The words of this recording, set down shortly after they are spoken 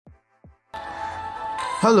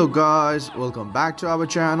Hello guys, welcome back to our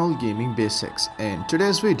channel Gaming Basics. In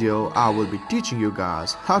today's video, I will be teaching you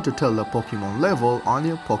guys how to tell the Pokemon level on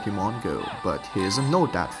your Pokemon Go. But here's a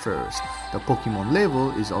note at first. The Pokemon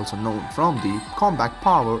level is also known from the combat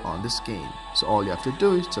power on this game. So all you have to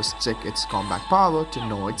do is just check its combat power to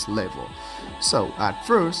know its level. So at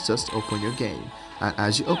first, just open your game. And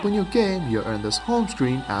as you open your game, you're in this home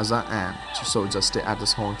screen as I am. So just stay at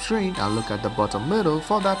this home screen and look at the bottom middle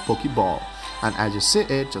for that Pokeball. And as you see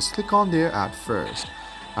it, just click on there at first.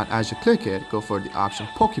 And as you click it, go for the option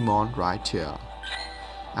Pokemon right here.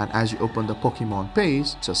 And as you open the Pokemon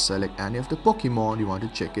page, just select any of the Pokemon you want to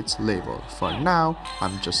check its level. For now,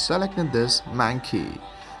 I'm just selecting this Mankey.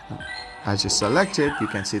 As you select it, you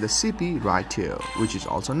can see the CP right here, which is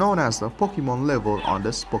also known as the Pokemon level on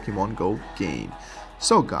this Pokemon Go game.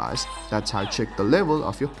 So guys, that's how you check the level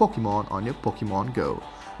of your Pokemon on your Pokemon Go.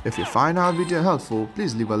 If you find our video helpful,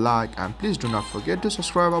 please leave a like and please do not forget to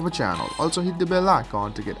subscribe our channel. Also hit the bell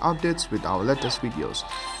icon to get updates with our latest videos.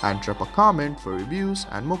 And drop a comment for reviews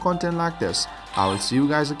and more content like this. I will see you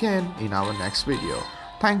guys again in our next video.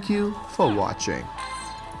 Thank you for watching.